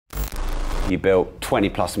you built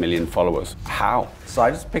 20+ million followers. How? So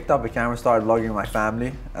I just picked up a camera, started vlogging my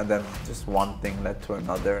family, and then just one thing led to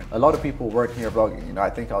another. A lot of people weren't here vlogging, you know. I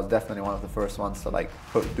think I was definitely one of the first ones to like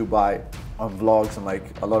put Dubai on vlogs, and like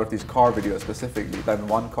a lot of these car videos specifically. Then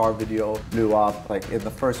one car video blew up, like in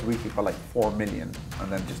the first week it got like 4 million,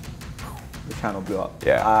 and then just the channel blew up.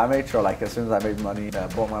 Yeah. I made sure, like, as soon as I made money, I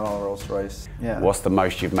bought my mom a Rolls Royce. Yeah. What's the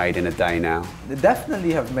most you've made in a day now? They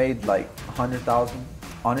definitely have made like 100,000.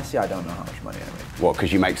 Honestly, I don't know how much money I make. What,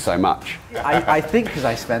 because you make so much? I think because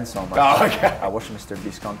I spend so much. Oh, okay. I watch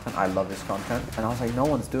MrBeast content, I love his content, and I was like, no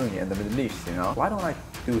one's doing it in the Middle East, you know? Why don't I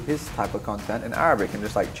do his type of content in Arabic and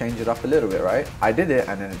just like change it up a little bit, right? I did it,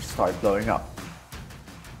 and then it just started blowing up.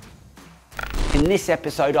 In this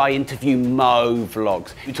episode, I interview Mo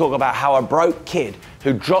Vlogs. We talk about how a broke kid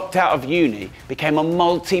who dropped out of uni became a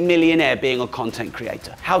multi-millionaire being a content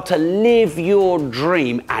creator. How to live your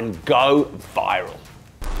dream and go viral.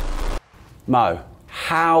 Mo,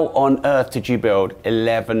 how on earth did you build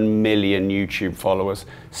 11 million YouTube followers,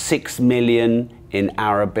 6 million in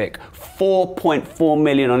Arabic, 4.4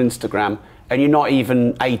 million on Instagram, and you're not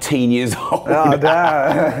even 18 years old? Oh,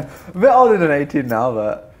 damn. A bit older than 18 now,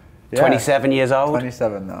 but... Yeah. 27 years old?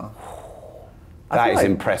 27 now. That is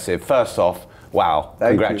impressive. First off, wow,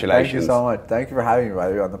 congratulations. Thank you so much. Thank you for having me, by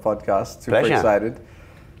the way, on the podcast. Super Pleasure. excited.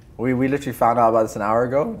 We literally found out about this an hour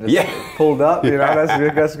ago. Just pulled up, you know,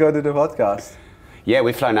 let's go do the podcast. Yeah,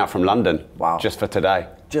 we've flown out from London. Wow. Just for today.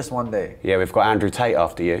 Just one day. Yeah, we've got Andrew Tate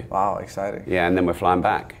after you. Wow, exciting. Yeah, and then we're flying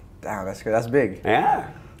back. Damn, that's good. That's big. Yeah.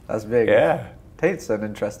 That's big. Yeah. Tate's an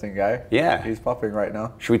interesting guy. Yeah. He's popping right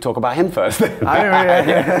now. Should we talk about him first? I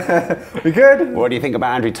mean, we could. What do you think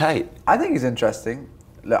about Andrew Tate? I think he's interesting.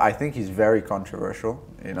 Look, I think he's very controversial,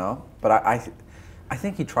 you know, but I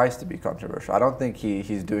think he tries to be controversial. I don't think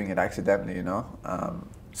he's doing it accidentally, you know.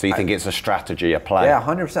 So you think it's a strategy, a play? Yeah,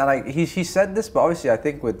 100%. Like he said this, but obviously I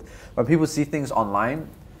think when people see things online,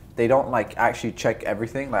 they don't like actually check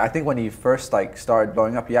everything. Like I think when he first like started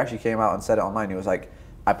blowing up, he actually came out and said it online. He was like,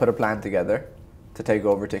 I put a plan together to take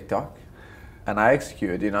over TikTok, and I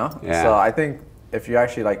executed, you know? Yeah. So I think if you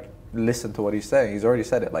actually like listen to what he's saying, he's already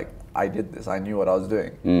said it, like, I did this, I knew what I was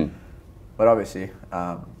doing. But obviously,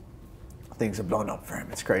 things have blown up for him,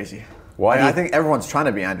 it's crazy. Why? I think everyone's trying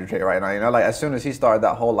to be Andrew Tate right now, you know? Like as soon as he started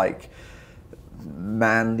that whole like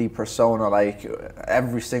manly persona, like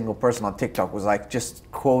every single person on TikTok was like just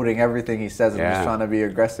quoting everything he says and just trying to be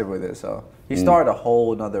aggressive with it. So he started a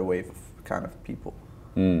whole nother wave of kind of people.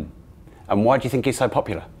 And why do you think he's so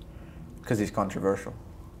popular? Because he's controversial,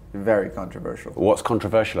 very controversial. What's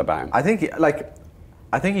controversial about him? I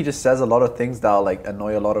think he just says a lot of things that'll like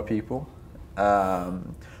annoy a lot of people.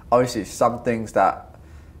 Obviously, some things that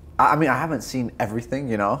I mean, I haven't seen everything,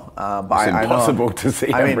 you know. But it's impossible to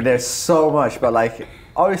see. I mean, there's so much, but like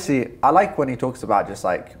obviously, I like when he talks about just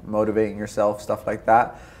like motivating yourself, stuff like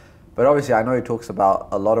that. But obviously, I know he talks about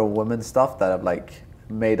a lot of women stuff that have like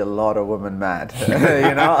made a lot of women mad, you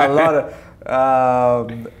know, a lot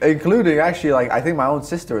of, including actually, like, I think my own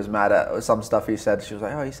sister was mad at some stuff he said. She was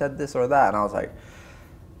like, oh, he said this or that. And I was like,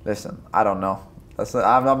 listen, I don't know.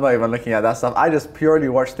 I'm not even looking at that stuff. I just purely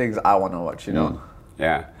watch things I want to watch, you know?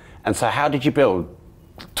 Yeah. And so how did you build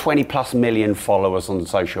 20+ million followers on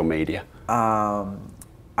social media?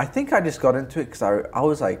 I think I just got into it because I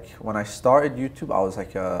was like, when I started YouTube, I was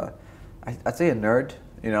like, I'd say a nerd.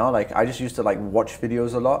 You know, like I just used to like watch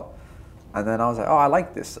videos a lot, and then I was like, oh, I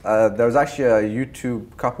like this. There was actually a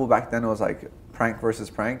YouTube couple back then. It was like prank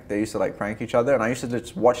versus prank. They used to like prank each other, and I used to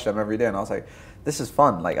just watch them every day. And I was like, this is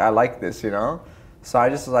fun. Like I like this, you know. So I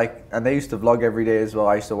just like, and they used to vlog every day as well.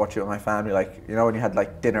 I used to watch it with my family. Like, you know, when you had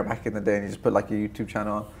like dinner back in the day, and you just put like a YouTube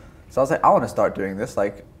channel on. So I was like, I want to start doing this.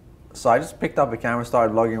 Like, so I just picked up a camera,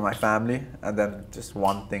 started vlogging with my family, and then just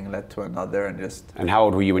one thing led to another, and just. And how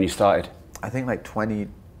old were you when you started? I think like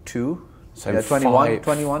 22. So yeah,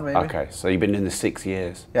 21 maybe. Okay, so you've been in the 6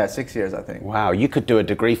 years. Yeah, 6 years I think. Wow, you could do a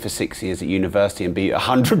degree for 6 years at university and be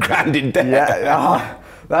 100 grand in debt. Yeah,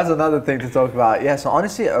 that's another thing to talk about. Yeah, so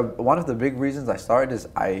honestly, one of the big reasons I started is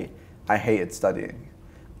I hated studying.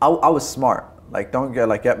 I was smart. Like, don't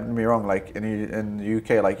get me wrong. Like in the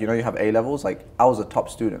UK, like, you know, you have A levels. Like I was a top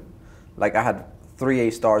student. Like I had 3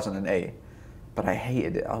 A stars and an A, but I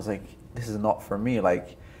hated it. I was like, this is not for me.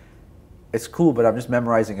 Like, it's cool, but I'm just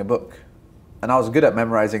memorizing a book. And I was good at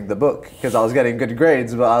memorizing the book because I was getting good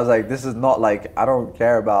grades, but I was like, this is not like, I don't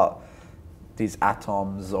care about these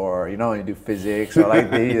atoms or, you know, when you do physics or like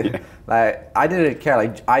like, I didn't care,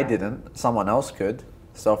 like I didn't, someone else could.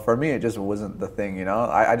 So for me, it just wasn't the thing, you know?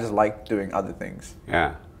 I just liked doing other things.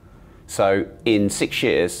 Yeah. So in 6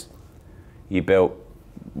 years, you built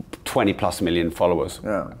 20+ million followers.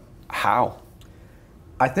 Yeah. How?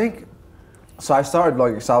 I think, so I started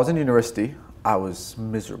vlogging, so I was in university, I was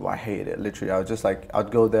miserable, I hated it, literally. I was just like, I'd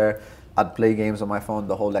go there, I'd play games on my phone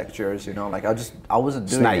the whole lectures, you know, like I wasn't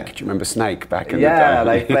doing Snake, it. do you remember Snake back in the day? Yeah,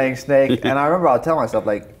 like playing Snake. And I remember I'd tell myself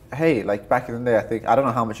like, hey, like back in the day, I think, I don't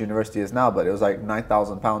know how much university is now, but it was like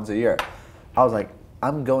 £9,000 a year. I was like,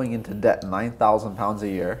 I'm going into debt £9,000 a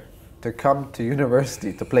year to come to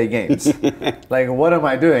university to play games. Like, what am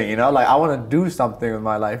I doing, you know? Like, I want to do something with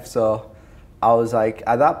my life. So I was like,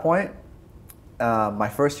 at that point, my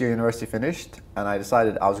first year university finished, and I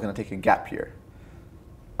decided I was going to take a gap year.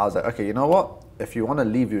 I was like, okay, you know what? If you want to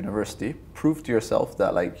leave university, prove to yourself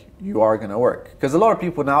that like you are going to work. Because a lot of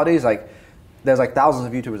people nowadays, like, there's like thousands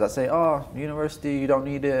of YouTubers that say, oh, university, you don't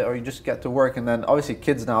need it, or you just get to work. And then obviously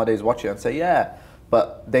kids nowadays watch it and say, yeah,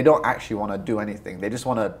 but they don't actually want to do anything. They just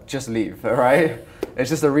want to just leave, right? It's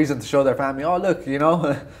just a reason to show their family, oh, look, you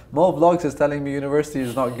know, Mo Vlogs is telling me university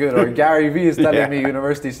is not good, or Gary Vee is telling me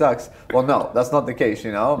university sucks. Well, no, that's not the case,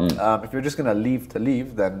 you know? If you're just going to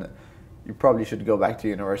leave, then you probably should go back to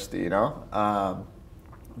university, you know?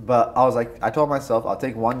 But I was like, I told myself, I'll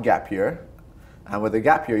take one gap year, and with a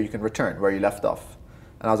gap year, you can return where you left off.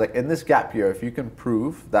 And I was like, in this gap year, if you can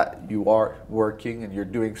prove that you are working and you're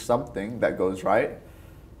doing something that goes right,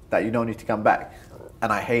 that you don't need to come back.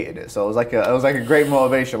 And I hated it. So it was like a great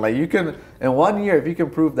motivation. Like, you can, in 1 year, if you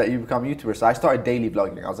can prove that you become a YouTuber. So I started daily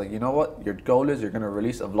vlogging. I was like, you know what? Your goal is you're going to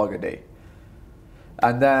release a vlog a day.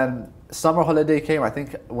 And then summer holiday came. I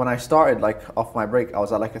think when I started, like, off my break, I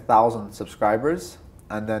was at like 1,000 subscribers.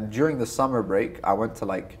 And then during the summer break, I went to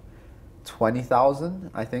like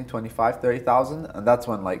 20,000, I think 25, 30,000, and that's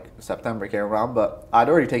when like September came around. But I'd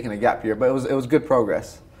already taken a gap year, but it was good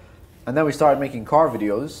progress. And then we started making car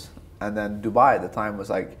videos, and then Dubai at the time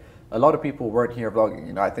was like, a lot of people weren't here vlogging,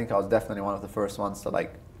 you know. I think I was definitely one of the first ones to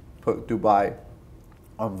like put Dubai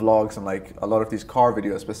on vlogs, and like a lot of these car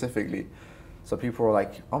videos specifically. So people were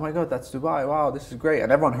like, oh my god, that's Dubai, wow, this is great.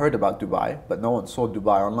 And everyone heard about Dubai, but no one saw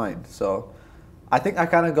Dubai online. So I think I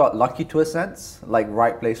kind of got lucky to a sense, like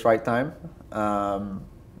right place, right time.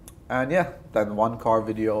 And yeah, then one car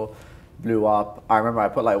video blew up. I remember I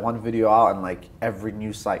put like one video out and like every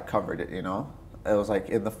news site covered it, you know? It was like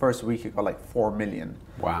in the first week it got like 4 million.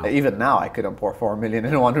 Wow. Like, even now I couldn't pour 4 million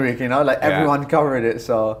in 1 week, you know? Like everyone covered it,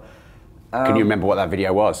 so. Can you remember what that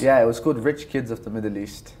video was? Yeah, it was called Rich Kids of the Middle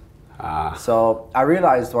East. So I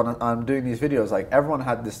realized when I'm doing these videos, like everyone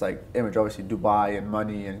had this like image, obviously Dubai and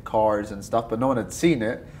money and cars and stuff, but no one had seen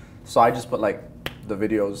it. So I just put like the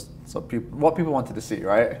videos, so what people wanted to see,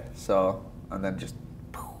 right? So, and then just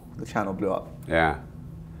the channel blew up. Yeah.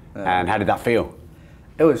 And how did that feel?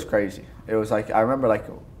 It was crazy. It was like, I remember like,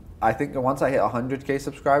 I think once I hit 100K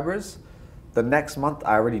subscribers, the next month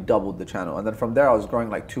I already doubled the channel. And then from there I was growing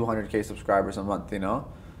like 200K subscribers a month, you know?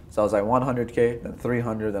 So I was like 100K, then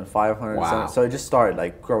 300, then 500. Wow. So it just started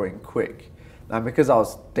like growing quick. And because I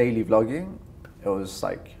was daily vlogging, it was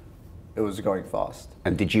like, it was going fast.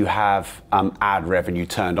 And did you have ad revenue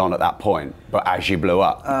turned on at that point, but as you blew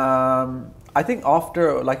up? I think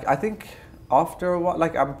after what,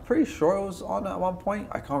 like I'm pretty sure it was on at one point.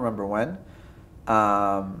 I can't remember when.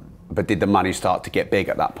 But did the money start to get big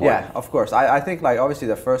at that point? Yeah, of course. I think like obviously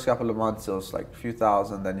the first couple of months it was like a few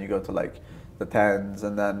thousand, then you go to like the tens,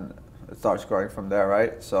 and then it starts growing from there,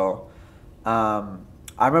 right? So I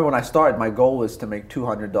remember when I started, my goal was to make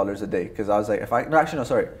 $200 a day, because I was like, it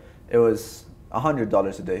was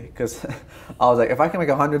 $100 a day, because I was like, if I can make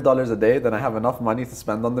 $100 a day, then I have enough money to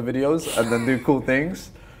spend on the videos and then do cool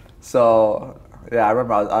things. So yeah, I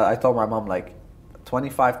remember I told my mom like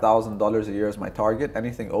 $25,000 a year is my target.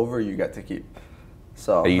 Anything over, you get to keep.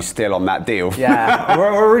 So are you still on that deal? Yeah,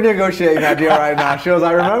 we're renegotiating that deal right now. She was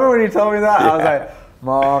like, remember when you told me that? Yeah. I was like,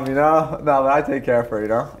 Mom, you know, no, but I take care of her, you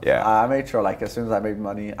know? Yeah. I made sure, like, as soon as I made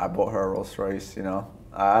money, I bought her a Rolls Royce, you know?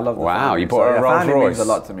 I love the Wow, family. you bought her a Rolls family Royce? means a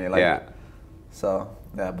lot to me. Like, yeah. So,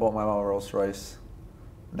 yeah, I bought my mom a Rolls Royce.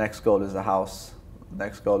 Next goal is a house.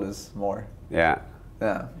 Next goal is more. Yeah.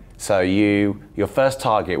 Yeah. So your first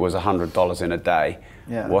target was $100 in a day.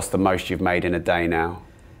 Yeah. What's the most you've made in a day now?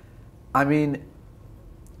 I mean,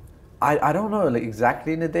 I don't know like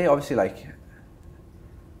exactly in a day. Obviously, like,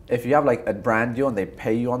 if you have like a brand deal and they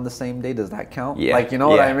pay you on the same day, does that count? Yeah. Like, you know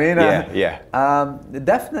what I mean? Yeah.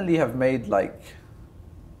 Definitely have made like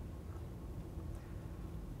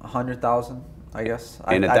 100,000, I guess.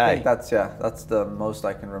 In a day? I think that's the most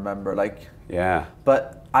I can remember. Like, yeah.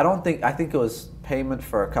 But I think it was payment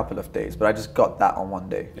for a couple of days, but I just got that on one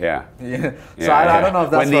day. Yeah. Yeah. So I don't know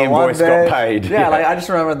if that's when the invoice got paid. Yeah, like I just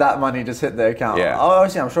remember that money just hit the account. Yeah.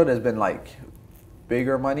 Obviously, I'm sure there's been like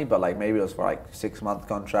bigger money, but like maybe it was for like 6-month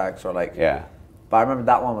contracts or like. Yeah. But I remember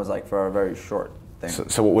that one was like for a very short thing.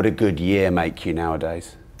 So what would a good year make you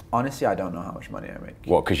nowadays? Honestly, I don't know how much money I make.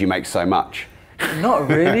 What, because you make so much? Not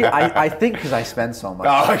really. I think because I spend so much.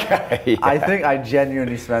 Oh, okay. Yeah. I think I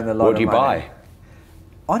genuinely spend a lot of money. What do you buy?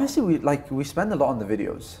 Honestly, we spend a lot on the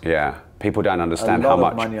videos. Yeah. People don't understand how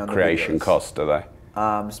much creation costs, do they?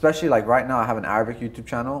 Especially like right now I have an Arabic YouTube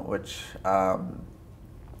channel, which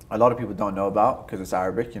a lot of people don't know about because it's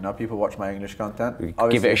Arabic, you know, people watch my English content.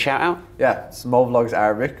 Give it a shout out? Yeah, it's Mo Vlogs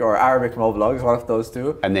Arabic or Arabic Mo Vlogs, one of those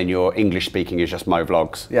two. And then your English speaking is just Mo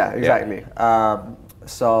Vlogs? Yeah, exactly. Yeah.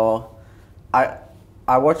 So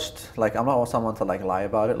I watched, like, I'm not someone to like lie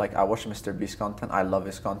about it, like I watched MrBeast content, I love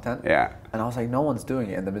his content. Yeah. And I was like, no one's doing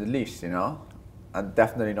it in the Middle East, you know? And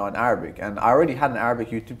definitely not in Arabic. And I already had an Arabic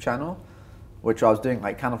YouTube channel, which I was doing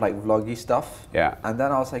like kind of like vloggy stuff. Yeah. And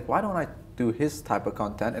then I was like, why don't I do his type of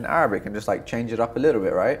content in Arabic and just like change it up a little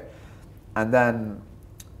bit, right? And then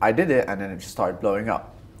I did it and then it just started blowing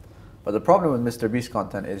up. But the problem with MrBeast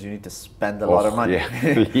content is you need to spend a lot of money.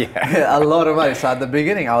 Yeah. Yeah. A lot of money. So at the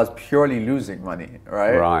beginning I was purely losing money,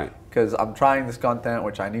 right? Right. Because I'm trying this content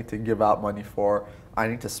which I need to give out money for. I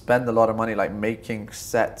need to spend a lot of money like making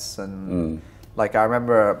sets and like I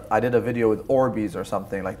remember I did a video with Orbeez or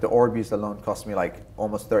something. Like the Orbeez alone cost me like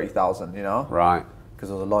almost 30,000, you know? Right. Because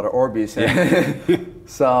there was a lot of Orbeez here.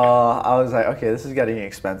 So I was like, okay, this is getting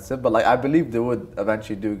expensive. But like I believed it would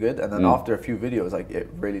eventually do good. And then after a few videos, like it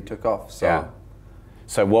really took off. So, yeah.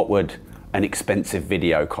 So what would an expensive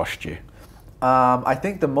video cost you? I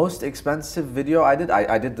think the most expensive video I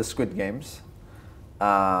did the Squid Games. In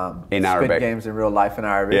Arabic? Squid Games in real life in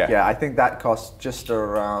Arabic. Yeah. Yeah, I think that cost just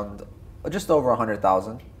over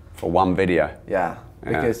 100,000. For one video? Yeah,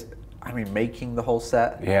 because I mean, making the whole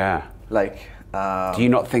set. Yeah. Like. Do you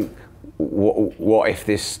not think, what if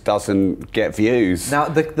this doesn't get views? Now,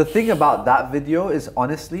 the thing about that video is,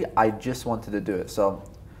 honestly, I just wanted to do it. So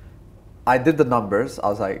I did the numbers. I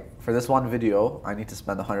was like, for this one video, I need to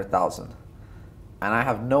spend 100,000. And I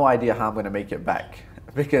have no idea how I'm going to make it back.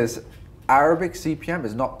 Because Arabic CPM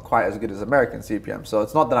is not quite as good as American CPM. So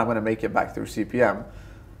it's not that I'm going to make it back through CPM.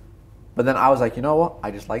 But then I was like, you know what?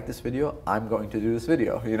 I just like this video. I'm going to do this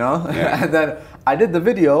video, you know? Yeah. And then I did the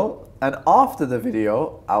video. And after the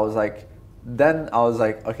video, I was like,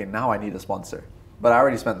 okay, now I need a sponsor. But I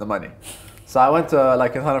already spent the money. So I went to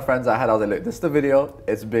like a ton of friends I had. I was like, look, this is the video.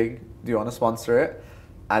 It's big. Do you want to sponsor it?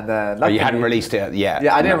 And then you hadn't released it yet?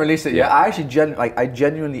 Yeah, I didn't release it yet. I actually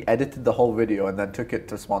genuinely edited the whole video and then took it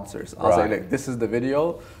to sponsors. I was like, look, this is the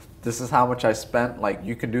video. This is how much I spent. Like,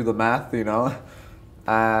 you can do the math, you know?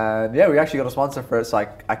 And yeah, we actually got a sponsor for it, so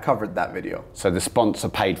I covered that video. So the sponsor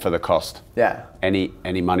paid for the cost? Yeah.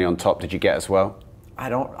 Any money on top did you get as well? I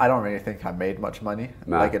don't really think I made much money.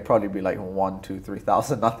 No. Like it'd probably be like 1, 2,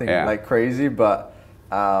 3,000, nothing like crazy. But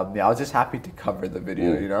yeah, I was just happy to cover the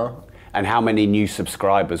video, you know. And how many new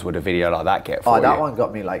subscribers would a video like that get for you? Oh, that one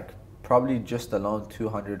got me like probably just alone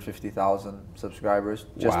 250,000 subscribers.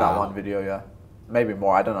 Just that one video, yeah. Maybe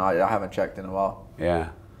more. I don't know. I haven't checked in a while. Yeah.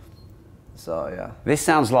 So yeah. This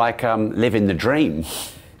sounds like living the dream.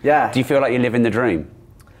 Yeah. Do you feel like you're living the dream?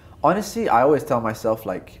 Honestly, I always tell myself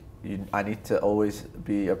like I need to always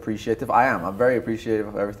be appreciative. I am. I'm very appreciative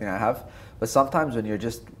of everything I have. But sometimes when you're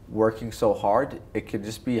just working so hard, it can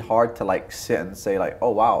just be hard to like sit and say like,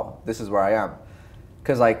 oh wow, this is where I am.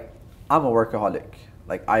 Because like I'm a workaholic.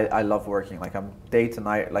 Like I love working. Like I'm day to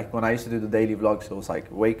night. Like when I used to do the daily vlogs, it was like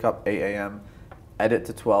wake up 8 a.m. edit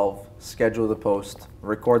to 12, schedule the post,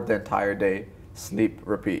 record the entire day, sleep,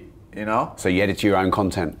 repeat, you know? So you edit your own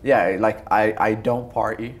content? Yeah, like I don't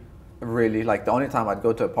party, really. Like the only time I'd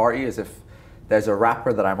go to a party is if there's a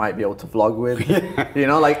rapper that I might be able to vlog with. You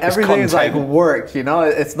know, like everything is like work, you know?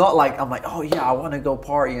 It's not like I'm like, oh yeah, I want to go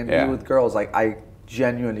party and be with girls. Like I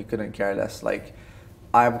genuinely couldn't care less. Like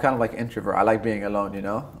I'm kind of like an introvert. I like being alone, you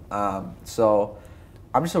know? So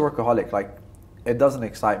I'm just a workaholic. Like it doesn't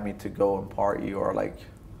excite me to go and party or like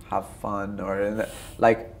have fun or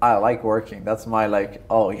like I like working. That's my like,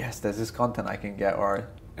 oh yes, there's this content I can get or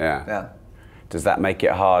yeah. Does that make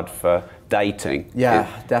it hard for dating? Yeah,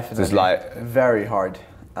 definitely. It's like very hard.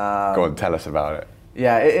 Go on, tell us about it.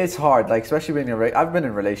 Yeah, it's hard. Like especially when I've been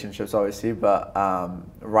in relationships obviously, but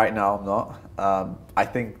right now I'm not. I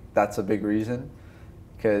think that's a big reason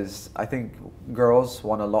because I think girls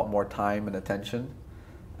want a lot more time and attention,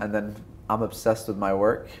 and then I'm obsessed with my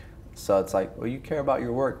work. So it's like, well, you care about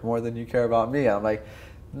your work more than you care about me. And I'm like,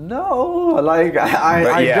 no, like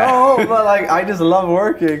I don't, but like I just love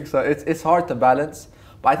working. So it's hard to balance.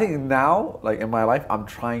 But I think now, like in my life, I'm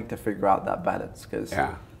trying to figure out that balance because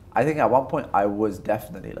I think at one point I was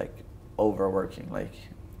definitely like overworking like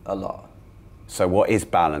a lot. So what is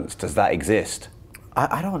balance? Does that exist?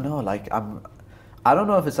 I don't know. Like I don't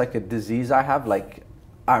know if it's like a disease I have. Like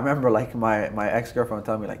I remember like my ex-girlfriend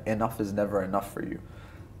telling me like enough is never enough for you.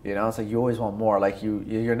 You know, it's like you always want more. Like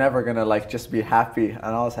you're never gonna like just be happy. And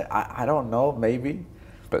I was like, I don't know, maybe.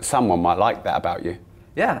 But someone might like that about you.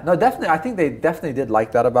 Yeah, no, definitely. I think they definitely did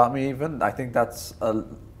like that about me. Even I think that's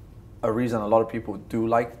a reason a lot of people do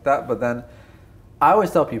like that. But then I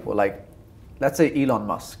always tell people like, let's say Elon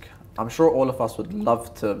Musk. I'm sure all of us would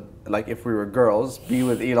love to, like, if we were girls, be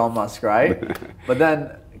with Elon Musk, right? But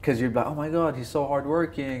then, because you'd be like, oh my God, he's so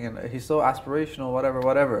hardworking and he's so aspirational, whatever,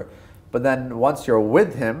 whatever. But then once you're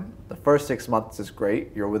with him, the first 6 months is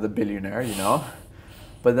great. You're with a billionaire, you know?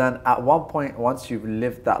 But then at one point, once you've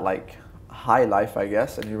lived that, like, high life, I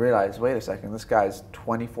guess, and you realize, wait a second, this guy's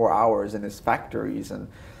 24 hours in his factories and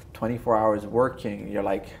 24 hours working, you're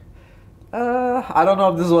like, I don't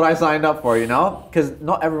know if this is what I signed up for, you know? Because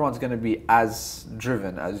not everyone's going to be as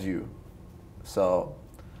driven as you. So,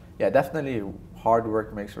 yeah, definitely hard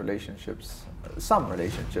work makes relationships, some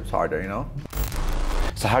relationships harder, you know?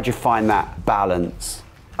 So how do you find that balance?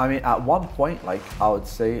 I mean, at one point, like, I would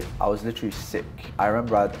say I was literally sick. I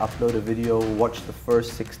remember I'd upload a video, watch the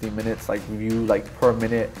first 60 minutes, like, view, like, per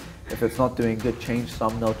minute. If it's not doing good, change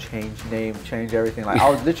thumbnail, change name, change everything. Like, I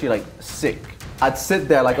was literally, like, sick. I'd sit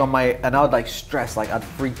there like and I would like stress, like I'd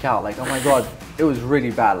freak out, like, oh my God, it was really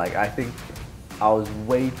bad. Like I think I was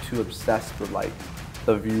way too obsessed with like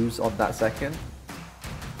the views on that second.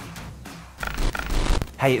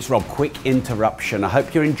 Hey, it's Rob, quick interruption. I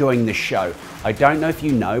hope you're enjoying the show. I don't know if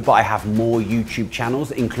you know, but I have more YouTube channels,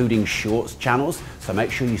 including Shorts channels, so make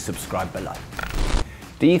sure you subscribe below.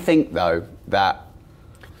 Do you think though that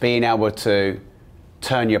being able to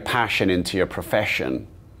turn your passion into your profession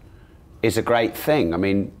is a great thing? I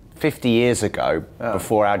mean, 50 years ago,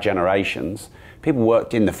 before our generations, people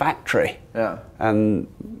worked in the factory and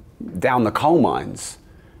down the coal mines.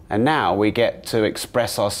 And now we get to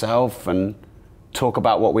express ourselves and talk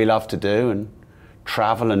about what we love to do and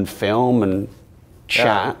travel and film and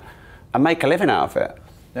chat and make a living out of it.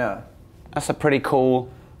 Yeah. That's a pretty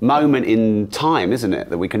cool moment in time, isn't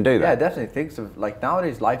it, that we can do that? Yeah, definitely. Thinks of like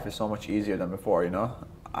nowadays life is so much easier than before, you know?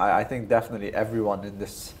 I think definitely everyone in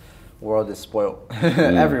this world is spoiled.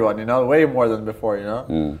 Everyone, you know, way more than before, you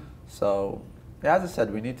know? So, yeah, as I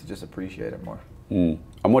said, we need to just appreciate it more. And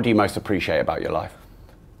what do you most appreciate about your life?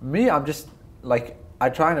 Me, I'm just, like, I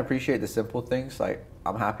try and appreciate the simple things. Like,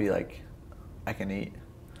 I'm happy, like, I can eat.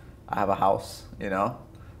 I have a house, you know?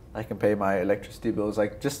 I can pay my electricity bills.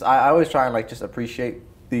 Like, just, I always try and, like, just appreciate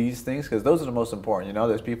these things because those are the most important, you know?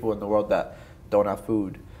 There's people in the world that don't have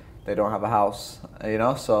food. They don't have a house, you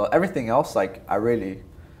know? So everything else, like, I really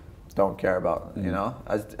don't care about, you know?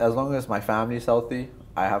 As long as my family is healthy,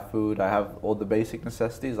 I have food, I have all the basic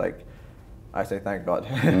necessities, like, I say thank God.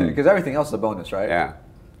 Because everything else is a bonus, right? Yeah,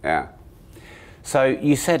 yeah. So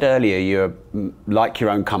you said earlier you're like your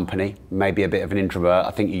own company, maybe a bit of an introvert.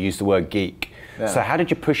 I think you used the word geek. Yeah. So how did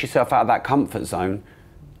you push yourself out of that comfort zone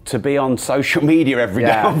to be on social media every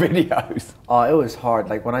day on videos? Oh, it was hard.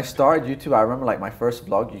 Like when I started YouTube, I remember like my first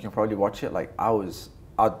vlog, you can probably watch it, like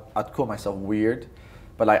I'd call myself weird.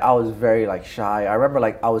 But like I was very like shy. I remember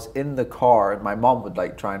like I was in the car and my mom would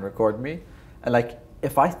like try and record me. And like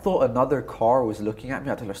if I thought another car was looking at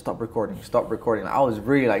me, I'd tell her stop recording, stop recording. Like, I was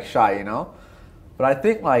really like shy, you know? But I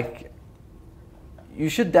think like you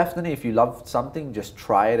should definitely, if you love something, just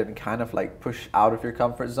try it and kind of like push out of your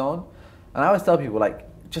comfort zone. And I always tell people like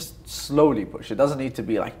just slowly push. It doesn't need to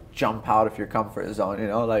be like jump out of your comfort zone, you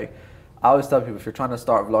know? Like I always tell people if you're trying to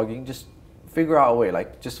start vlogging, just figure out a way,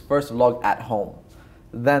 like just first vlog at home.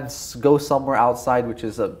 Then go somewhere outside which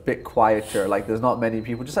is a bit quieter, like there's not many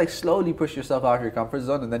people. Just like slowly push yourself out of your comfort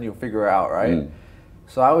zone and then you'll figure it out, right?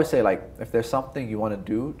 So I always say like if there's something you want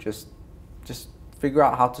to do, just figure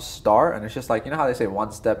out how to start. And it's just like, you know how they say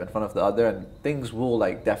one step in front of the other, and things will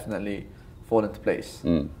like definitely fall into place.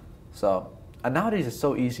 So, and nowadays it's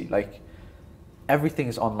so easy, like everything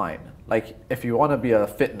is online. Like if you want to be a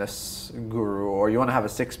fitness guru or you want to have a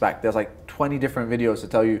six-pack, there's like 20 different videos to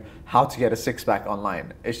tell you how to get a six-pack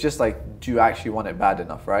online. It's just like, do you actually want it bad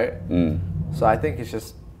enough, right? So I think it's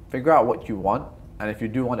just figure out what you want, and if you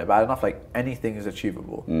do want it bad enough, like anything is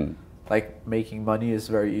achievable. Like making money is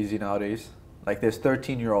very easy nowadays. Like there's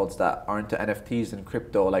 13-year-olds that are into NFTs and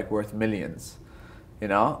crypto, like worth millions. You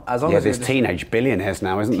know, as long as there's teenage billionaires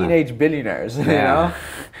now, isn't there? Teenage billionaires, you know?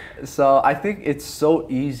 So I think it's so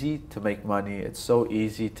easy to make money. It's so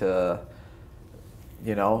easy to,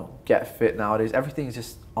 you know, get fit nowadays. Everything is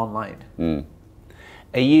just online.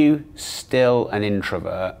 Are you still an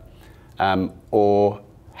introvert, or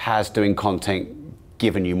has doing content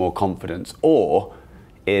given you more confidence? Or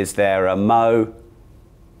is there a Mo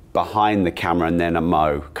behind the camera and then a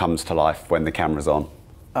Mo comes to life when the camera's on?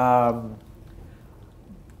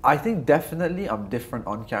 I think definitely I'm different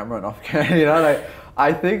on camera and off camera. You know, like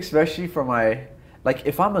I think especially for my, like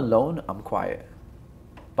if I'm alone, I'm quiet.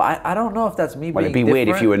 But I don't know if that's me being It'd be different. weird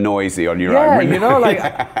if you were noisy on your own. Yeah, wouldn't you know, it? like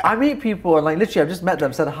I meet people and like literally I've just met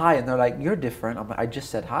them, said hi, and they're like, "You're different." I'm like, "I just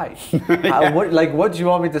said hi." What do you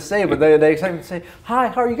want me to say? But they expect me to say, "Hi,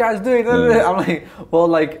 how are you guys doing?" I'm like, well,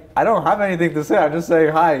 like I don't have anything to say. I'm just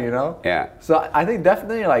saying hi, you know. Yeah. So I think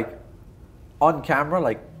definitely like on camera,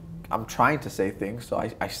 like I'm trying to say things, so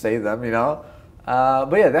I say them, you know.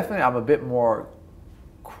 But yeah, definitely I'm a bit more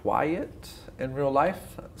quiet in real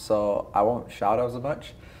life, so I won't shout as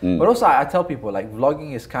much. But also I tell people like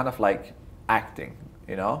vlogging is kind of like acting,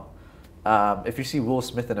 you know. If you see Will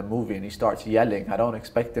Smith in a movie and he starts yelling, I don't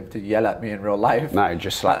expect him to yell at me in real life. No,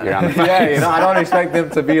 just slap you around the face. Yeah, you know, I don't expect him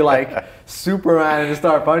to be like Superman and just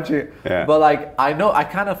start punching. Yeah. But like I know, I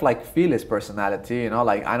kind of like feel his personality, you know,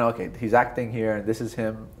 like I know, okay, he's acting here and this is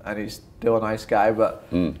him and he's still a nice guy. But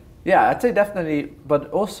yeah, I'd say definitely. But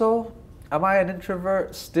also, am I an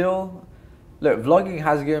introvert still? Look, vlogging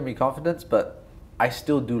has given me confidence, but I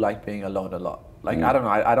still do like being alone a lot. Like I don't know,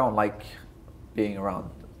 I don't like being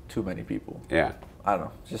around too many people. Yeah. I don't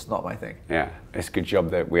know, it's just not my thing. Yeah, it's a good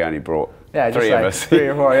job that we only brought Yeah, three just of like us. 3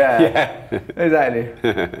 or 4, yeah. Yeah.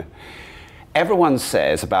 Exactly. Everyone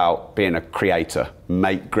says about being a creator,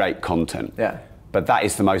 make great content. Yeah. But that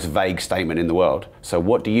is the most vague statement in the world. So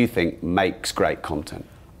what do you think makes great content?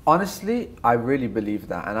 Honestly, I really believe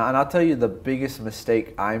that. And I'll tell you the biggest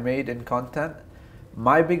mistake I made in content.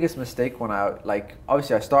 My biggest mistake when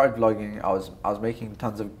obviously I started vlogging, I was making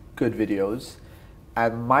tons of good videos.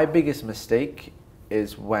 And my biggest mistake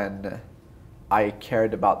is when I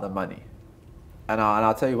cared about the money. And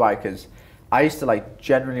I'll tell you why, because I used to like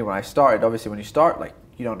generally when I started, obviously when you start, like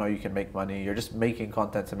you don't know you can make money, you're just making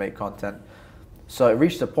content to make content. So it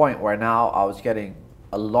reached a point where now I was getting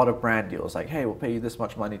a lot of brand deals, like, hey, we'll pay you this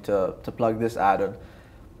much money to plug this ad in.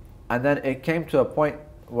 And then it came to a point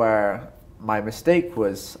where my mistake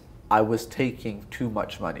was I was taking too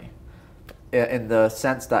much money in the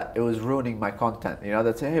sense that it was ruining my content. You know,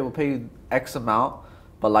 they'd say, hey, we'll pay you X amount,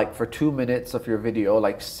 but like for 2 minutes of your video,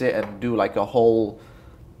 like sit and do like a whole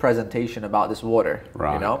presentation about this water,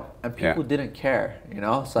 right. You know? And people didn't care, you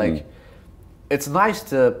know? It's like, it's nice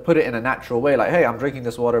to put it in a natural way, like, hey, I'm drinking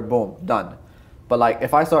this water, boom, done. But like,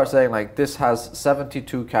 if I start saying like, this has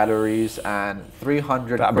 72 calories and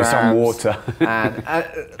 300 That'd grams. be some water.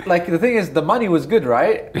 and like, the thing is, the money was good,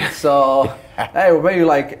 right? So, hey, we'll pay you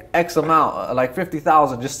like X amount, like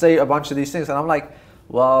 50,000, just say a bunch of these things. And I'm like,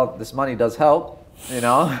 well, this money does help, you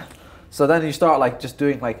know? So then you start like just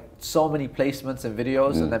doing like so many placements and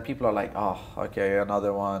videos, and then people are like, oh, okay,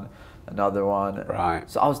 another one. Right.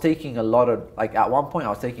 So I was taking a lot of, like at one point I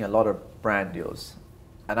was taking a lot of brand deals.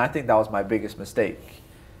 And I think that was my biggest mistake,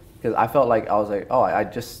 because I felt like I was like, oh,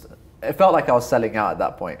 it felt like I was selling out at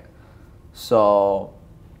that point. So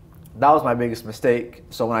that was my biggest mistake.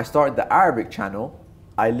 So when I started the Arabic channel,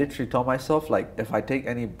 I literally told myself, like, if I take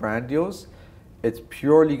any brand deals, it's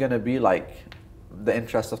purely gonna be like the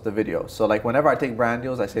interest of the video. So like whenever I take brand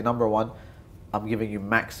deals, I say, number one, I'm giving you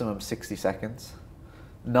maximum 60 seconds.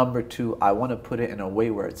 Number two, I wanna put it in a way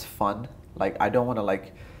where it's fun. Like I don't wanna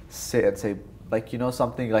like sit and say, like, you know,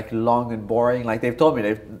 something like long and boring. Like they've told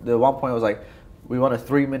me, the one point was like, we want a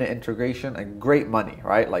 3-minute integration and great money,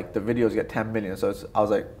 right? Like the videos get 10 million. So I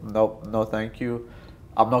was like, nope, no thank you.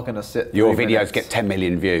 I'm not gonna sit. Your videos get 10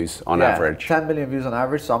 million views on average. 10 million views on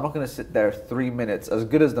average. So I'm not gonna sit there 3 minutes, as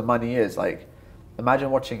good as the money is. Like, imagine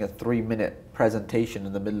watching a 3-minute presentation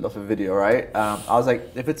in the middle of a video, right? I was like,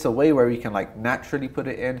 if it's a way where we can like naturally put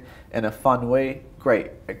it in a fun way,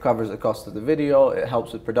 great. It covers the cost of the video, it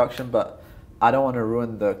helps with production, but I don't want to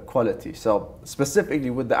ruin the quality. So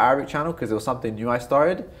specifically with the Arabic channel, because it was something new I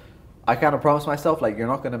started, I kind of promised myself, like, you're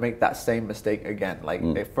not going to make that same mistake again. Like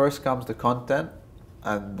it first comes the content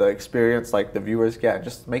and the experience, like the viewers get,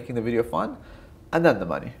 just making the video fun, and then the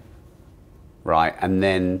money. Right, and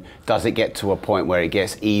then does it get to a point where it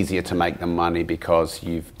gets easier to make the money because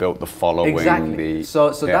you've built the following? Exactly.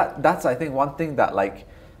 So that's I think one thing that like,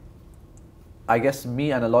 I guess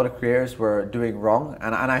me and a lot of creators were doing wrong,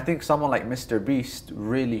 and I think someone like MrBeast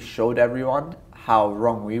really showed everyone how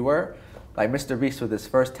wrong we were. Like MrBeast with his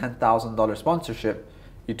first $10,000 sponsorship,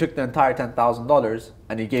 he took the entire $10,000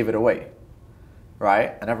 and he gave it away,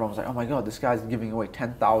 right? And everyone was like, oh my God, this guy's giving away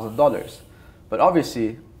 $10,000. But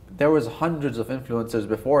obviously there was hundreds of influencers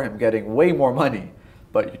before him getting way more money.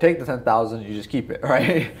 But you take the 10,000, you just keep it,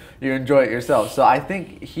 right? You enjoy it yourself. So I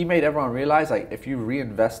think he made everyone realize, like, if you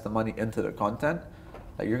reinvest the money into the content,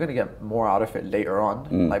 like you're gonna get more out of it later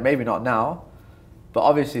on. Like maybe not now, but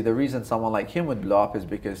obviously the reason someone like him would blow up is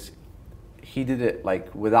because he did it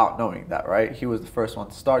like without knowing that, right? He was the first one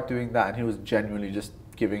to start doing that, and he was genuinely just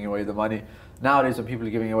giving away the money. Nowadays, when people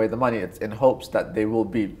are giving away the money, it's in hopes that they will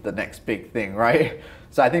be the next big thing, right?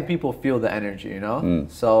 So I think people feel the energy, you know?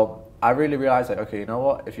 So I really realized like, okay, you know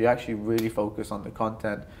what? If you actually really focus on the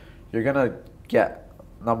content, you're gonna get,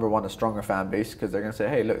 number one, a stronger fan base, because they're gonna say,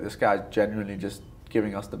 hey, look, this guy's genuinely just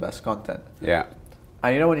giving us the best content. Yeah.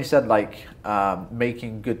 And you know when you said like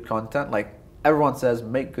making good content, like everyone says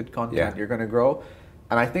make good content, you're gonna grow.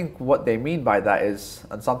 And I think what they mean by that is,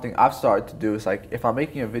 and something I've started to do is like, if I'm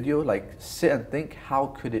making a video, like sit and think, how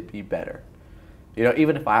could it be better? You know,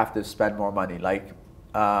 even if I have to spend more money. Like,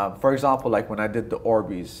 for example, like when I did the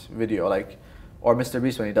Orbeez video, like, or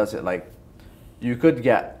MrBeast when he does it, like, you could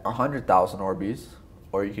get 100,000 Orbeez,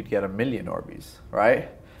 or you could get 1 million Orbeez, right?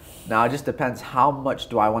 Now it just depends how much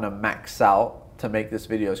do I want to max out to make this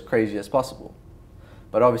video as crazy as possible.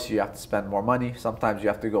 But obviously you have to spend more money. Sometimes you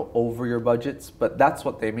have to go over your budgets, but that's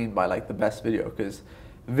what they mean by like the best video, because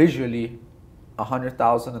visually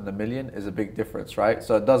 100,000 and 1 million is a big difference, right?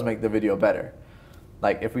 So it does make the video better.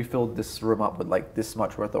 Like if we filled this room up with like this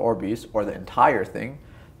much worth of Orbeez, or the entire thing,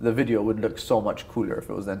 the video would look so much cooler if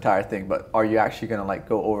it was the entire thing. But are you actually gonna like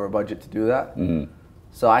go over budget to do that?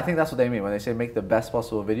 So I think that's what they mean when they say make the best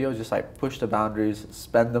possible video. Just like push the boundaries,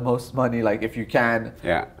 spend the most money, like if you can,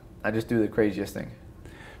 and just do the craziest thing.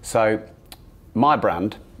 So my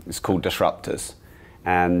brand is called Disruptors,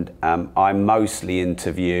 and I mostly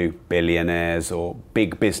interview billionaires or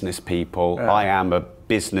big business people. I am a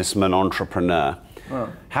businessman, entrepreneur.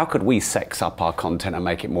 How could we sex up our content and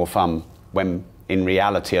make it more fun when in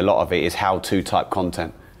reality a lot of it is how-to type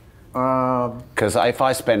content? Because if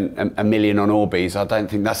I spent 1 million on Orbeez, I don't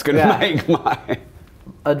think that's going to make my...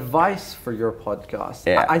 Advice for your podcast.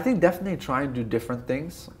 I think definitely try and do different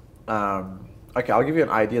things. Okay, I'll give you an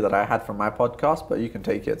idea that I had for my podcast, but you can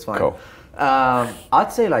take it, it's fine. Cool.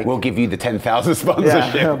 I'd say like... We'll give you the 10,000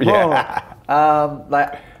 sponsorship.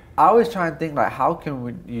 Like, I always try and think like, how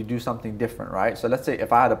can you do something different, right? So let's say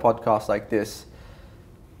if I had a podcast like this,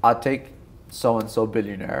 I'd take so-and-so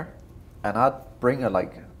billionaire, and I'd bring a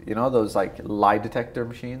like, you know, those like lie detector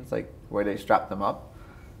machines, like where they strap them up,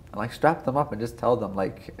 and like strap them up and just tell them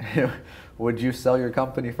like, would you sell your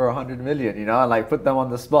company for 100 million, you know, and like put them on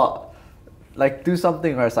the spot. Like do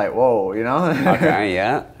something where it's like, whoa, you know? Okay,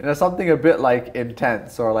 yeah. You know, something a bit like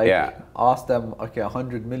intense, or like ask them, okay,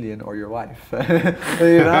 100 million or your wife. You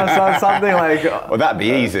know, something like... Well, that'd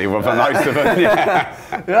be easy for most of them,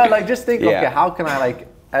 Yeah, like just think, okay, how can I like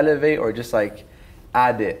elevate or just like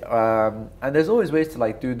add it? And there's always ways to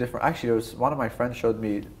like do different... Actually, there was one of my friends showed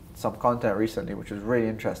me some content recently, which was really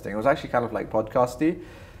interesting. It was actually kind of like podcasty.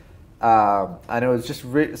 And it was just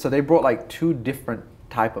so they brought like 2 different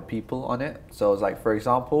type of people on it. So it was like, for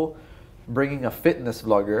example, bringing a fitness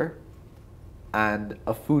vlogger and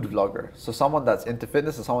a food vlogger. So someone that's into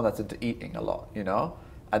fitness and someone that's into eating a lot, you know?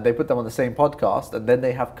 And they put them on the same podcast, and then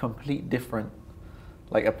they have complete different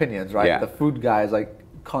like opinions, right? The food guy is like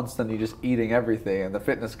constantly just eating everything, and the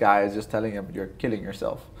fitness guy is just telling him you're killing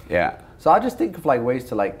yourself. So I just think of like ways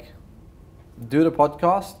to like do the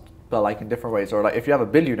podcast, but like in different ways. Or like if you have a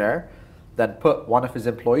billionaire, then put one of his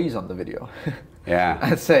employees on the video.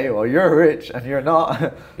 And say, well, you're rich and you're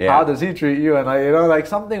not. How does he treat you? And like, you know, like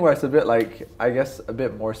something where it's a bit like, I guess, a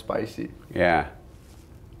bit more spicy.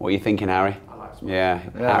 What are you thinking, Harry? I like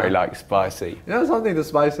spicy. Harry likes spicy. You know, something to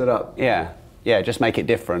spice it up. Just make it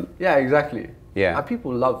different. Exactly. And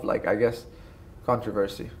people love, like, I guess,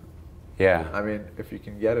 controversy. I mean, if you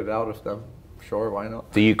can get it out of them, sure, why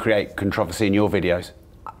not? Do you create controversy in your videos?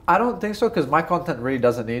 I don't think so, because my content really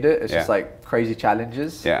doesn't need it. It's just like crazy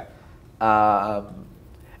challenges. And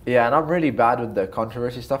I'm really bad with the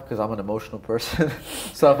controversy stuff because I'm an emotional person.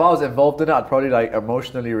 So if I was involved in it, I'd probably like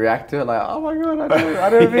emotionally react to it, like, oh my god, I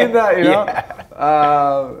didn't mean that, you know?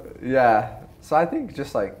 So I think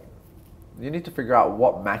just like you need to figure out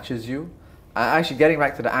what matches you. And actually, getting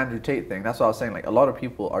back to the Andrew Tate thing, that's what I was saying. Like a lot of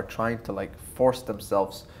people are trying to like force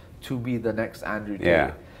themselves to be the next Andrew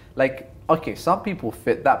Tate. Like, okay, some people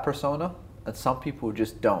fit that persona, and some people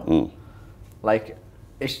just don't. Like,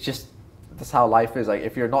 it's just, that's how life is. Like,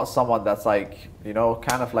 if you're not someone that's like, you know,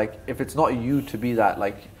 kind of like, if it's not you to be that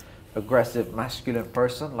like aggressive, masculine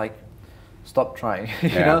person, like, stop trying. You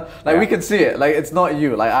know, like we can see it. Like, it's not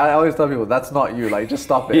you. Like, I always tell people, that's not you. Like, just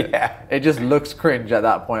stop it. It just looks cringe at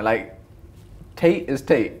that point. Like, Tate is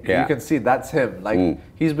Tate. You can see that's him. Like,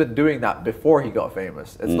 he's been doing that before he got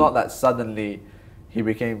famous. It's not that suddenly he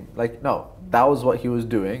became like, no, that was what he was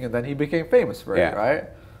doing, and then he became famous for it, right?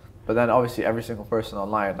 But then obviously every single person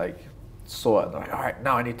online like saw it and they're like, all right,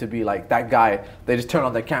 now I need to be like that guy. They just turn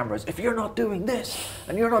on their cameras. If you're not doing this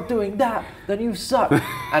and you're not doing that, then you suck.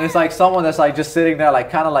 And it's like someone that's like just sitting there like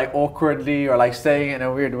kind of like awkwardly or like saying it in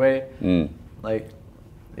a weird way. Like,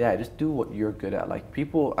 yeah, just do what you're good at. Like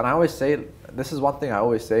people, and I always say, this is one thing I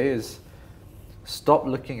always say is stop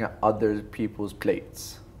looking at other people's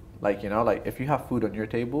plates. Like, you know, like if you have food on your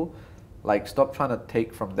table, like stop trying to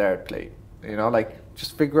take from their plate, you know, like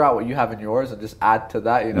just figure out what you have in yours and just add to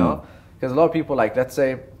that, you know, because a lot of people, like, let's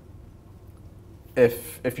say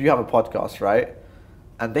if you have a podcast, right,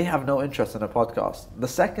 and they have no interest in a podcast, the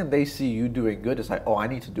second they see you doing good, it's like, oh, I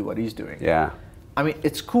need to do what he's doing. Yeah. I mean,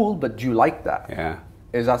 it's cool, but do you like that? Yeah.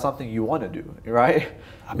 Is that something you want to do, right?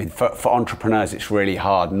 I mean, for entrepreneurs, it's really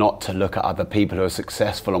hard not to look at other people who are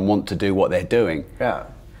successful and want to do what they're doing. Yeah.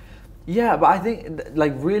 Yeah, but I think,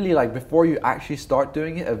 like, really, like, before you actually start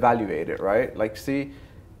doing it, evaluate it, right? Like, see,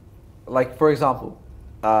 like, for example,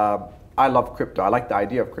 I love crypto. I like the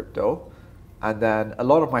idea of crypto. And then a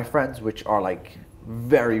lot of my friends, which are, like,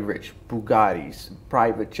 very rich, Bugattis,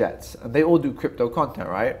 private jets, and they all do crypto content,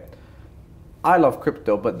 right? I love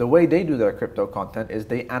crypto, but the way they do their crypto content is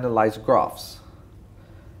they analyze graphs.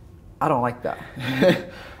 I don't like that.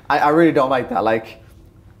 I really don't like that. Like,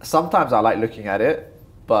 sometimes I like looking at it,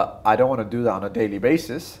 but I don't want to do that on a daily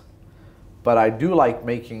basis. But I do like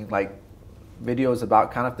making like videos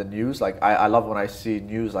about kind of the news. Like I love when I see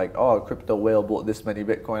news like, oh, a crypto whale bought this many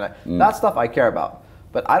Bitcoin. Like that stuff I care about.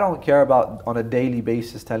 But I don't care about on a daily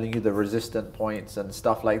basis telling you the resistant points and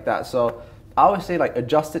stuff like that. So I always say like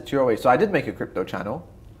adjust it to your way. So I did make a crypto channel,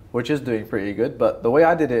 which is doing pretty good. But the way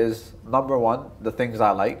I did it is, number one, the things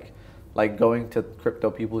I like going to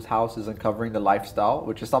crypto people's houses and covering the lifestyle,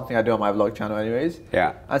 which is something I do on my vlog channel anyways.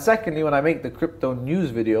 Yeah. And secondly, when I make the crypto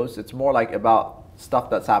news videos, it's more like about stuff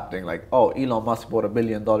that's happening. Like, oh, Elon Musk bought $1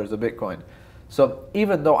 billion of Bitcoin. So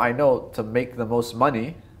even though I know to make the most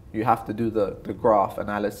money, you have to do the graph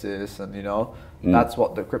analysis and, you know, that's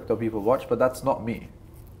what the crypto people watch, but that's not me,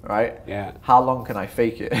 right? Yeah. How long can I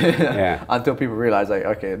fake it? Yeah. Until people realize like,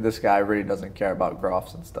 okay, this guy really doesn't care about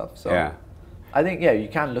graphs and stuff. So Yeah. I think, yeah, you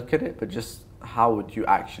can look at it, but just how would you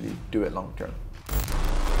actually do it long term?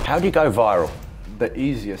 How do you go viral? The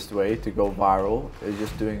easiest way to go viral is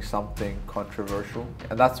just doing something controversial.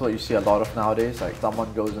 And that's what you see a lot of nowadays. Like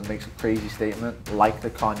someone goes and makes a crazy statement, like the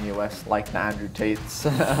Kanye West, like the Andrew Tates.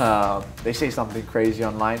 They say something crazy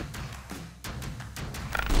online.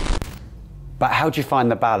 But how do you find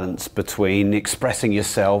the balance between expressing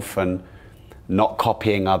yourself and not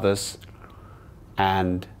copying others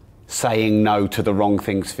and saying no to the wrong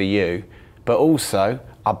things for you, but also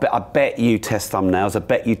I bet you test thumbnails, I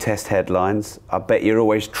bet you test headlines, I bet you're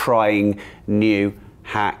always trying new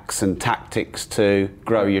hacks and tactics to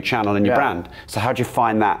grow your channel and your brand. So how do you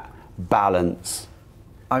find that balance?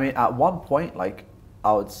 I mean, at one point, like,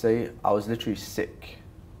 I would say I was literally sick.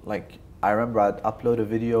 Like, I remember I'd upload a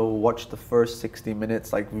video, watch the first 60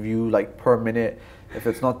 minutes, like view like per minute. If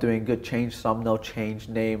it's not doing good, change thumbnail, change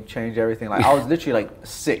name, change everything. Like I was literally like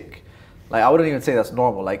sick. Like I wouldn't even say that's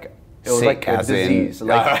normal. Like it was sick like a disease.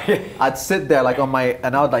 Like I'd sit there like on my,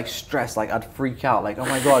 and I would like stress, like I'd freak out. Like, oh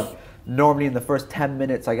my God, normally in the first 10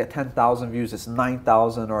 minutes I get 10,000 views, it's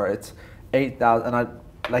 9,000 or it's 8,000. And I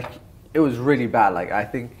like, it was really bad. Like I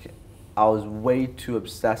think I was way too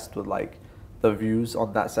obsessed with like the views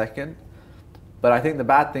on that second. But I think the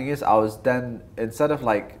bad thing is I was then, instead of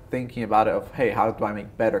like thinking about it of, hey, how do I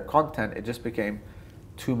make better content? It just became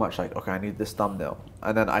too much like, okay, I need this thumbnail.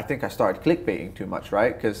 And then I think I started clickbaiting too much,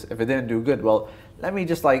 right? Because if it didn't do good, well, let me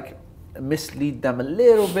just like mislead them a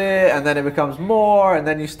little bit, and then it becomes more, and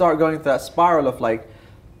then you start going through that spiral of like,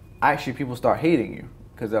 actually people start hating you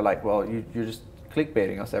because they're like, well, you're just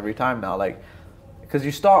clickbaiting us every time now. Like, because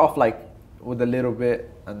you start off like with a little bit,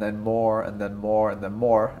 and then more, and then more, and then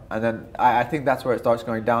more. And then I think that's where it starts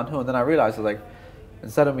going downhill. And then I realized like,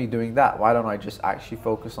 instead of me doing that, why don't I just actually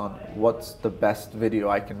focus on what's the best video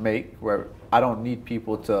I can make, where I don't need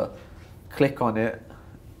people to click on it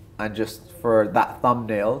and just for that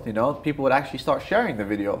thumbnail, you know, people would actually start sharing the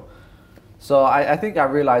video. So I think I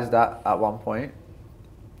realized that at one point.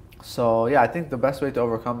 So yeah, I think the best way to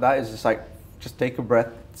overcome that is just like, just take a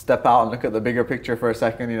breath, step out and look at the bigger picture for a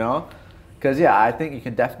second, you know? Because yeah, I think you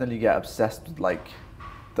can definitely get obsessed with like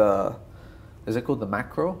the, is it called the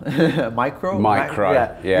macro? Micro?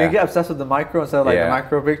 Yeah. You can get obsessed with the micro instead of like the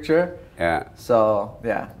macro picture. Yeah. So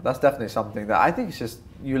yeah, that's definitely something that I think it's just,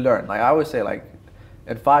 you learn. Like I always say, like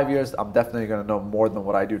in 5 years, I'm definitely gonna know more than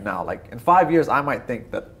what I do now. Like in 5 years, I might think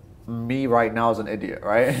that me right now is an idiot,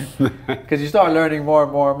 right? Because you start learning more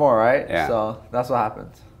and more and more, right? Yeah. So that's what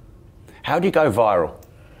happens. How do you go viral?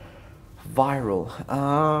 Viral.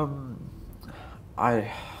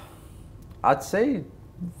 I'd say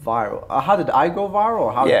viral. How did I go viral,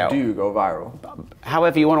 or how do you go viral?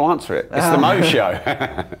 However you want to answer it. It's the Mo Show.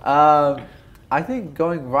 I think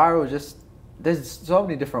going viral there's so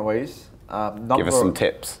many different ways. Give us some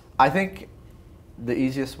tips. I think the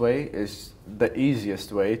easiest way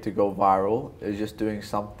to go viral is just doing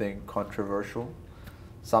something controversial,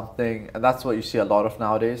 and that's what you see a lot of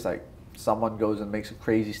nowadays. Like someone goes and makes a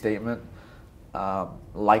crazy statement,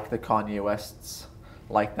 like the Kanye Wests,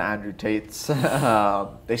 like the Andrew Tates.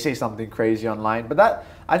 They say something crazy online, but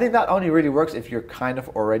I think that only really works if you're kind of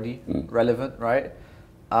already relevant, right?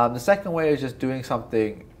 The second way is just doing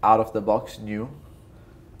something out of the box, new.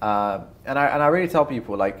 And I really tell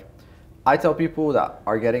people, like, I tell people that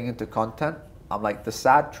are getting into content, I'm like, the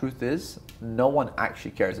sad truth is no one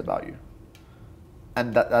actually cares about you.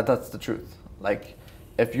 And that's the truth. Like,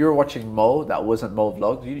 if you're watching Mo that wasn't Mo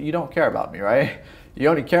Vlogs, you don't care about me, right? You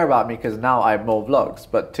only care about me because now I have Mo Vlogs.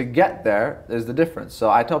 But to get there, there's the difference. So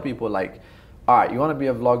I tell people, like, all right, you want to be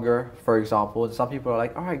a vlogger, for example, and some people are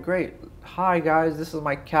like, all right, great. Hi, guys, this is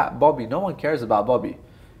my cat, Bobby. No one cares about Bobby,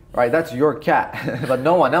 right? That's your cat, but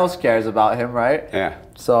no one else cares about him, right? Yeah.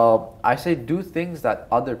 So I say do things that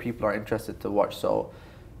other people are interested to watch. So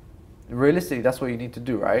realistically, that's what you need to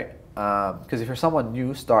do, right? Because if you're someone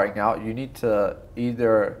new starting out, you need to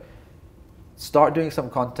either start doing some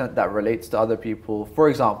content that relates to other people. For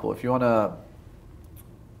example, if you want to,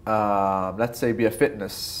 let's say, be a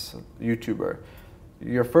fitness YouTuber,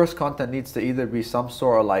 your first content needs to either be some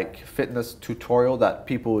sort of like fitness tutorial that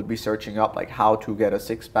people would be searching up, like how to get a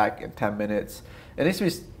six-pack in 10 minutes. It needs to be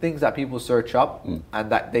things that people search up and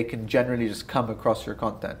that they can generally just come across your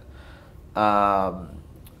content.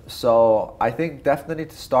 So I think definitely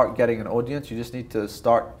to start getting an audience, you just need to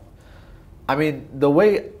start. I mean, the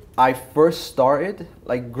way I first started,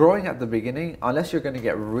 like growing at the beginning, unless you're going to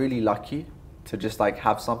get really lucky to just like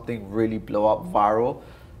have something really blow up viral,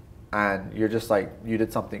 and you're just like, you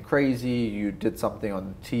did something crazy, you did something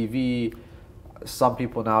on TV. Some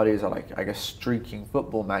people nowadays are like, I guess, streaking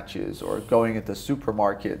football matches or going into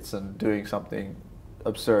supermarkets and doing something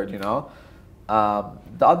absurd, you know?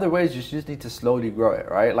 The other ways, you just need to slowly grow it,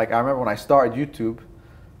 right? Like I remember when I started YouTube,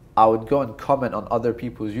 I would go and comment on other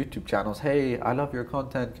people's YouTube channels. Hey, I love your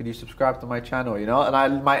content. Could you subscribe to my channel? You know,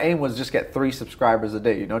 and my aim was just get 3 subscribers a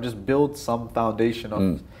day. You know, just build some foundation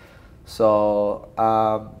of. So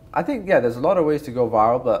I think there's a lot of ways to go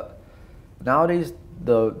viral, but nowadays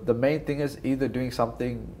the main thing is either doing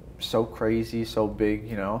something so crazy, so big,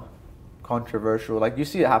 you know, controversial. Like you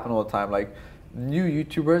see it happen all the time. Like new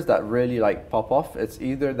YouTubers that really like pop off. It's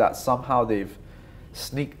either that somehow they've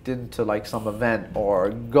sneaked into like some event or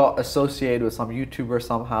got associated with some YouTuber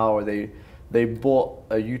somehow, or they bought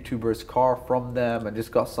a YouTuber's car from them and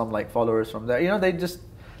just got some like followers from there. You know, there's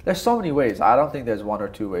so many ways. I don't think there's 1 or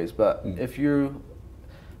 2 ways, but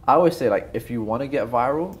I always say, like, if you want to get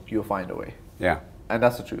viral, you'll find a way. Yeah. And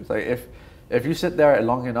that's the truth. Like if you sit there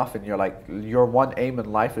long enough and you're like, your one aim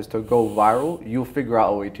in life is to go viral, you'll figure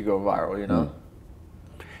out a way to go viral, you know?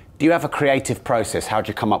 Do you have a creative process? How do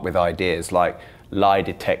you come up with ideas like lie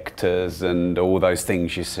detectors and all those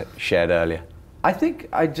things you shared earlier? I think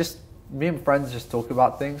me and friends just talk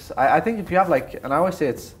about things. I think if you have like, and I always say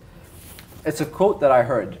it's a quote that I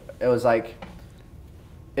heard. It was like,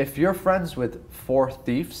 if you're friends with 4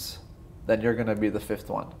 thieves, then you're gonna be the 5th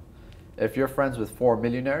one. If you're friends with 4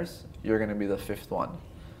 millionaires, you're gonna be the 5th one.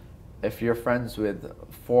 If you're friends with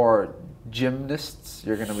 4 gymnasts,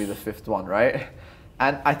 you're gonna be the 5th one, right?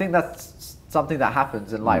 And I think that's something that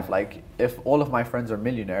happens in life. Like if all of my friends are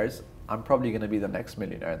millionaires, I'm probably gonna be the next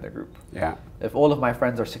millionaire in the group. Yeah. If all of my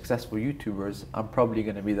friends are successful YouTubers, I'm probably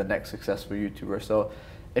gonna be the next successful YouTuber. So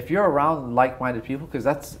if you're around like-minded people, because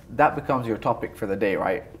that becomes your topic for the day,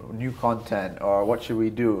 right? New content, or what should we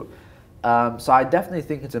do? So I definitely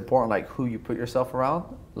think it's important, like, who you put yourself around.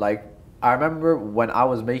 Like, I remember when I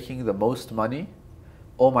was making the most money,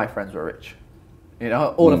 all my friends were rich. You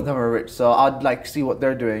know, all of them are rich. So I'd like see what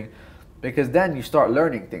they're doing, because then you start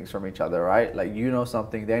learning things from each other, right? Like, you know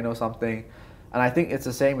something, they know something. And I think it's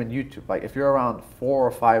the same in YouTube. Like, if you're around 4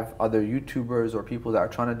 or 5 other YouTubers or people that are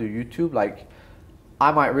trying to do YouTube, like,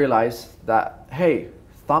 I might realize that, hey,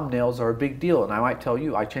 thumbnails are a big deal. And I might tell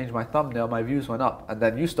you, I changed my thumbnail, my views went up. And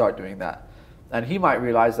then you start doing that. And he might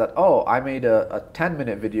realize that, oh, I made a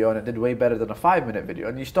 10-minute video and it did way better than a 5-minute video.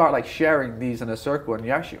 And you start like sharing these in a circle and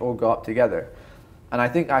you actually all go up together. And I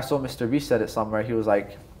think I saw MrBeast said it somewhere. He was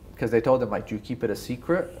like, because they told him, like, do you keep it a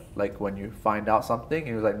secret? Like when you find out something?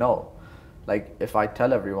 He was like, no. Like if I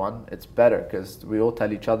tell everyone, it's better because we all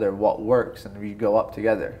tell each other what works and we go up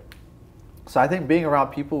together. So I think being around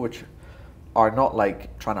people which are not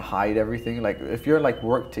like trying to hide everything. Like if you're like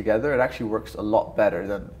work together, it actually works a lot better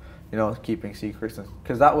than, you know, keeping secrets,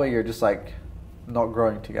 because that way you're just like not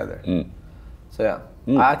growing together. So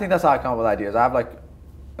yeah, I think that's how I come up with ideas. I have like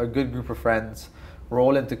a good group of friends. We're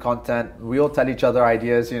all into content. We all tell each other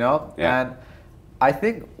ideas, you know. And I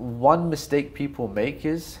think one mistake people make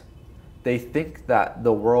is they think that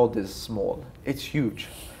the world is small. It's huge.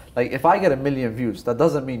 Like if I get 1 million views, that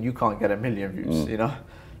doesn't mean you can't get 1 million views, you know.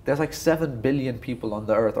 There's like 7 billion people on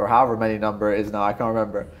the earth, or however many number it is now, I can't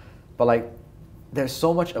remember. But like, there's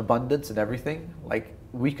so much abundance in everything. Like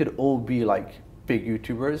we could all be like big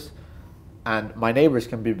YouTubers, and my neighbors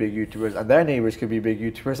can be big YouTubers, and their neighbors could be big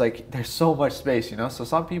YouTubers. Like there's so much space, you know. So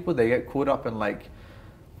some people, they get caught up in like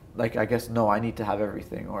I guess, no, I need to have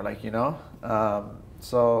everything, or like, you know.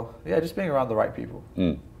 So yeah, just being around the right people.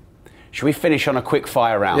 Should we finish on a quick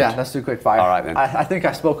fire round? Yeah, let's do quick fire. All right then. I think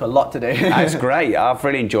I spoke a lot today. That's great. I've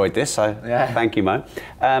really enjoyed this, so thank you, Mo.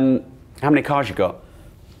 How many cars you got?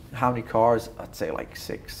 How many cars? I'd say like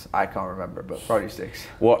 6. I can't remember, but probably 6.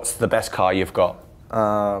 What's the best car you've got?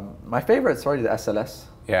 My favorite is probably the SLS.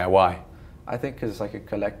 Yeah, why? I think because it's like a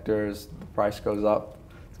collector's, the price goes up.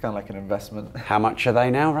 It's kind of like an investment. How much are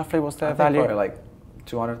they now, roughly? What's their value? Probably like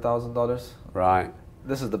 $200,000. Right.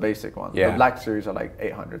 This is the basic one. Yeah. The Black Series are like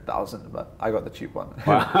 800,000, but I got the cheap one.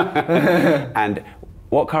 Wow. And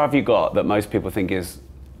what car have you got that most people think is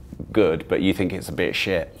good, but you think it's a bit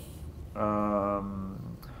shit?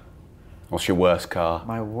 What's your worst car?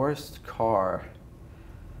 My worst car?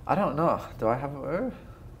 I don't know. Do I have a...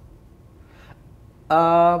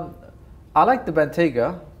 I like the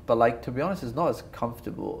Bentayga, but like, to be honest, it's not as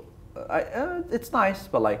comfortable. It's nice,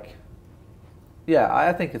 but like, yeah,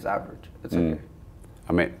 I think it's average. It's okay.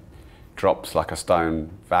 I mean, it drops like a stone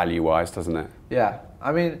value-wise, doesn't it? Yeah.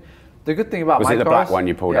 I mean, the good thing about Was my it the cars, black one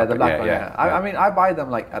you pulled up? Yeah, the black one, yeah. I mean, I buy them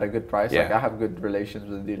like at a good price. Yeah. Like I have good relations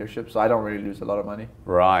with the dealership, so I don't really lose a lot of money.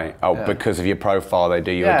 Right. Oh, because of your profile, they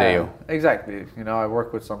do you a deal. Exactly. You know, I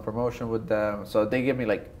work with some promotion with them, so they give me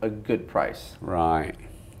like a good price. Right.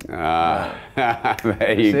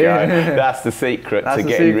 There you go. That's the secret to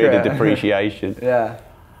getting rid of depreciation. Yeah.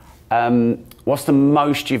 What's the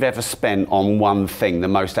most you've ever spent on one thing, the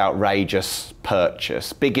most outrageous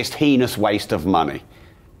purchase, biggest heinous waste of money?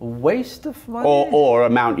 Waste of money? Or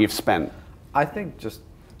amount you've spent? I think just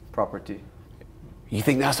property. You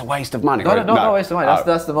think that's a waste of money? No, not waste of money.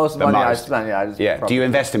 That's the most money I spent. Yeah, Do you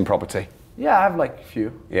invest in property? Yeah, I have like a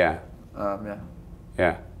few. Yeah.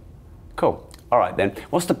 Yeah. Cool. All right then.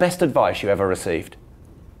 What's the best advice you ever received?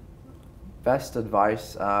 Best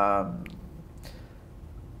advice?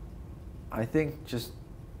 I think just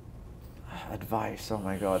advice. Oh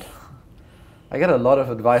my God. I get a lot of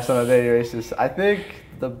advice on a daily basis. I think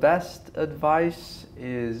the best advice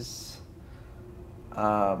is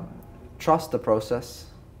trust the process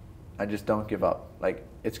and just don't give up. Like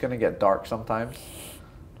it's gonna get dark sometimes,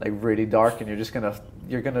 like really dark, and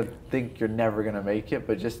you're gonna think you're never gonna make it,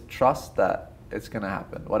 but just trust that it's gonna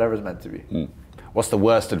happen, whatever's meant to be. What's the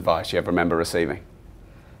worst advice you ever remember receiving?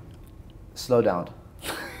 Slow down.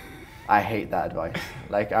 I hate that advice.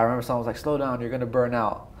 Like I remember someone was like, slow down, you're gonna burn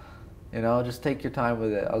out. You know, just take your time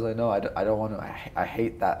with it. I was like, no, I don't want to. I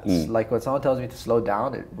hate that. Like when someone tells me to slow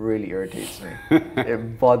down, it really irritates me.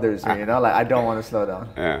 It bothers me, you know, like I don't want to slow down.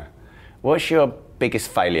 Yeah. What's your biggest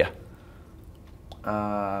failure?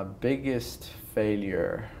 Biggest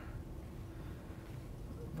failure.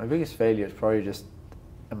 My biggest failure is probably just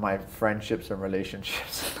in my friendships and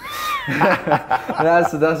relationships.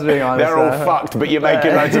 that's being honest. They're all fucked, but you're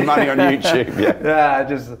making loads of money on YouTube. Yeah,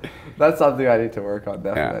 that's something I need to work on,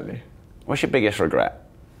 definitely. Yeah. What's your biggest regret?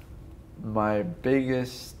 My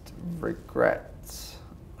biggest regrets.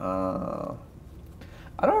 I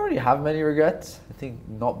don't really have many regrets. I think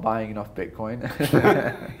not buying enough Bitcoin.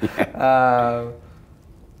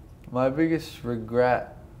 My biggest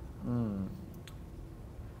regret.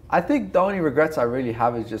 I think the only regrets I really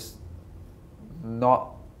have is just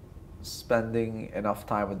not spending enough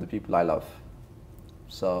time with the people I love.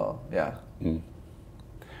 So, yeah.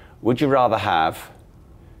 Would you rather have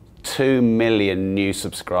 2 million new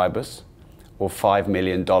subscribers or $5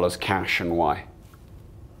 million cash, and why?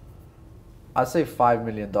 I'd say $5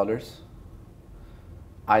 million.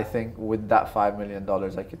 I think with that $5 million,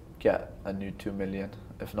 I could get a new 2 million,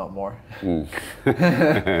 if not more.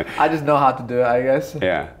 I just know how to do it, I guess.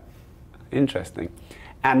 Yeah. Interesting.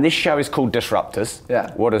 And this show is called Disruptors.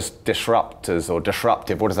 Yeah. What does disruptors or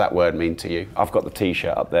disruptive, what does that word mean to you? I've got the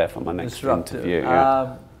t-shirt up there for my next interview.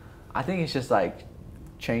 I think it's just like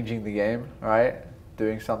changing the game, right?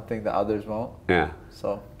 doing something that others won't. Yeah. So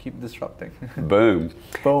keep disrupting. Boom.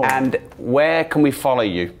 Boom. And where can we follow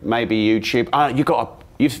you? Maybe YouTube.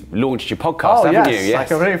 You've launched your podcast, haven't you? Yes. I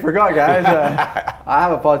completely forgot, guys. I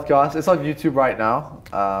have a podcast. It's on YouTube right now.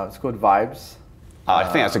 It's called Vibes. I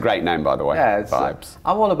think that's a great name, by the way. Yeah, Vibes.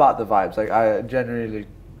 I'm all about the vibes. Like I generally,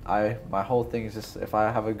 my whole thing is just if I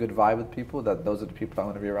have a good vibe with people, those are the people I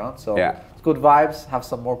want to be around. So it's good vibes. Have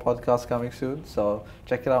some more podcasts coming soon. So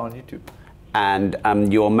check it out on YouTube.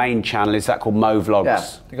 And your main channel, is that called Mo Vlogs? Yeah,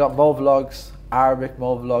 we got Mo Vlogs, Arabic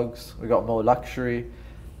Mo Vlogs. We got Mo Luxury.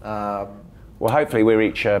 Well, hopefully we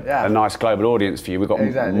reach a nice global audience for you. We've got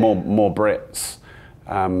more Brits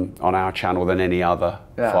on our channel than any other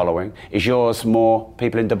following. Is yours more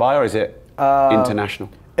people in Dubai, or is it international?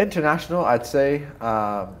 International, I'd say.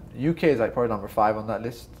 UK is like probably number 5 on that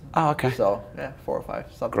list. Oh, okay. So yeah, 4 or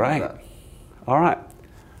 5, something Great. like that. All right.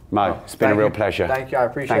 Mo, it's been a real pleasure. Thank you, I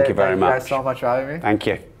appreciate it. Thank you very much. Thank you guys so much for having me. Thank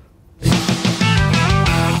you.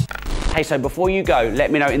 Hey, so before you go,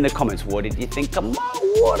 let me know in the comments, what did you think of Mo?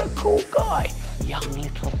 What a cool guy. Young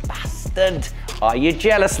little bastard. Are you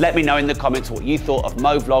jealous? Let me know in the comments what you thought of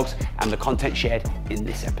Mo Vlogs and the content shared in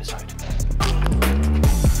this episode.